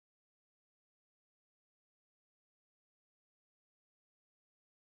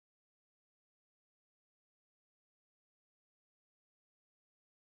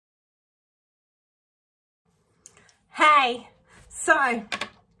Hey, so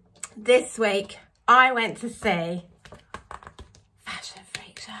this week I went to see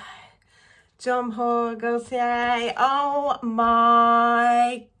Fashionfreakshow, Jean-Paul Gaultier. Oh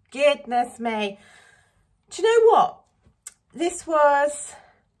my goodness me. Do you know what? This was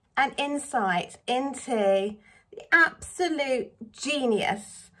an insight into the absolute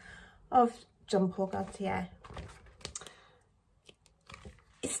genius of Jean-Paul Gaultier.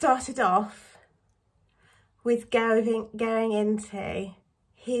 It started off with going into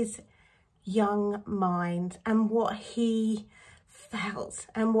his young mind and what he felt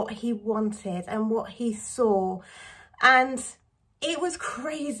and what he wanted and what he saw, and it was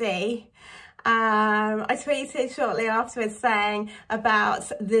crazy. I tweeted shortly afterwards saying about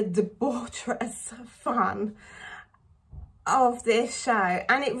the debaucherous fun of this show,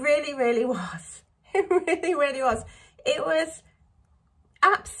 and it really was. It really was. It was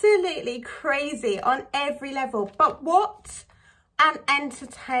absolutely crazy on every level, but what an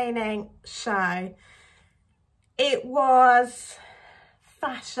entertaining show. It was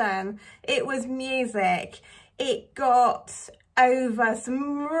fashion, it was music, it got over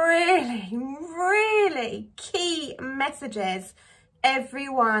some really key messages.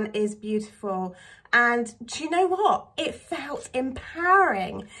 Everyone is beautiful, and do you know what? It felt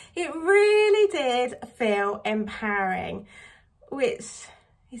empowering. It really did feel empowering, which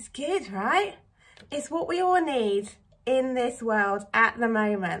is good, right? It's what we all need in this world at the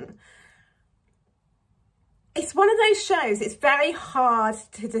moment. It's one of those shows, it's very hard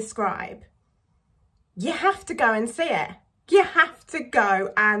to describe. You have to go and see it. You have to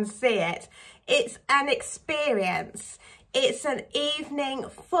go and see it. It's an experience. It's an evening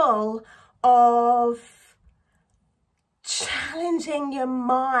full of challenging your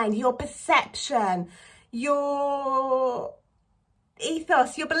mind, your perception, your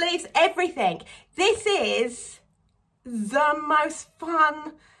ethos, your beliefs, everything. This is the most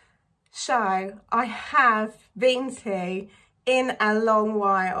fun show I have been to in a long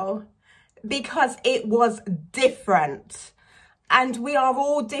while, because it was different, and we are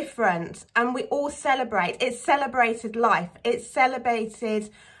all different, and we all celebrate. It celebrated life, it celebrated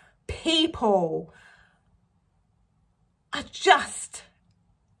people. I just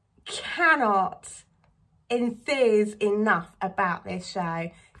cannot enthuse enough about this show.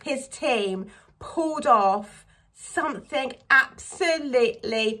 His team pulled off something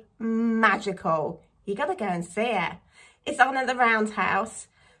absolutely magical. You gotta go and see it. It's on at the Roundhouse,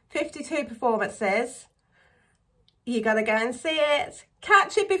 52 performances. You gotta go and see it.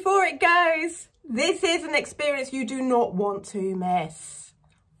 Catch it before it goes. This is an experience you do not want to miss.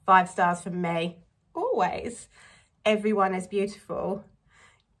 5 stars from me, always. Everyone is beautiful.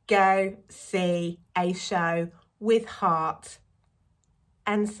 Go see a show with heart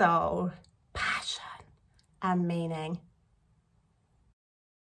and soul, passion and meaning.